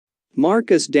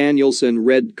Marcus Danielson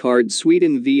red card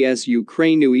Sweden vs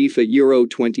Ukraine UEFA Euro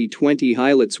 2020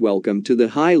 highlights. Welcome to the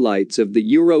highlights of the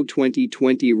Euro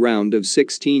 2020 round of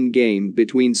 16 game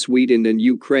between Sweden and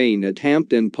Ukraine at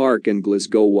Hampden Park in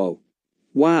Glasgow.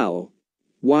 Wow.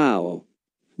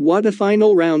 What a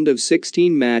final round of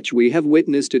 16 match we have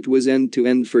witnessed. It was end to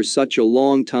end for such a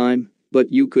long time,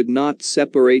 but you could not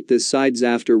separate the sides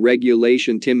after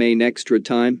regulation time and extra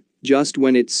time. Just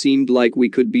when it seemed like we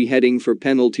could be heading for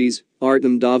penalties,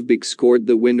 Artem Dovbyk scored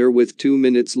the winner with 2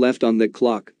 minutes left on the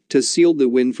clock to seal the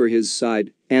win for his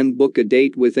side and book a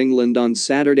date with England on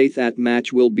Saturday. That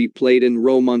match will be played in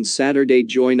Rome on Saturday.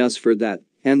 Join us for that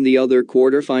and the other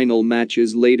quarterfinal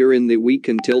matches later in the week.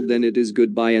 Until then, it is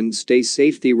goodbye and stay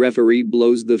safe. The referee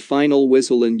blows the final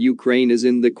whistle and Ukraine is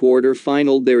in the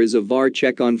quarterfinal. There is a VAR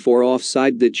check on for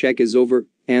offside. The check is over.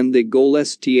 And the goal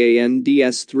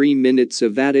stands 3 minutes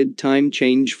of added time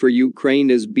change for Ukraine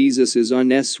as Bezos is on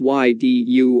SYDURCHUK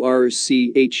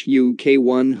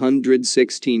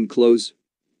 116 close.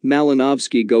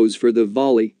 Malinovsky goes for the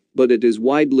volley, but it is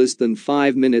wide. Less than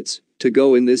 5 minutes to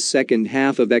go in this second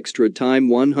half of extra time.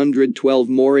 112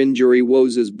 more injury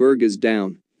woes as Berg is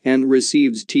down and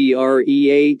receives treatment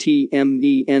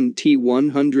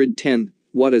 110.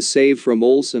 What a save from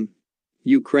Olsen.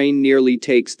 Ukraine nearly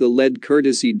takes the lead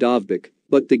courtesy Dovbyk,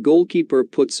 but the goalkeeper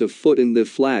puts a foot in the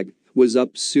flag. Was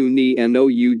up Suni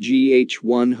Nough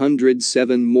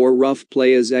 107 more rough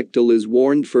play as Ekdal is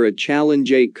warned for a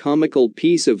challenge. A comical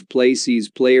piece of play sees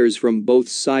players from both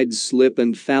sides slip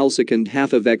and foul. Second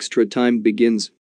half of extra time begins.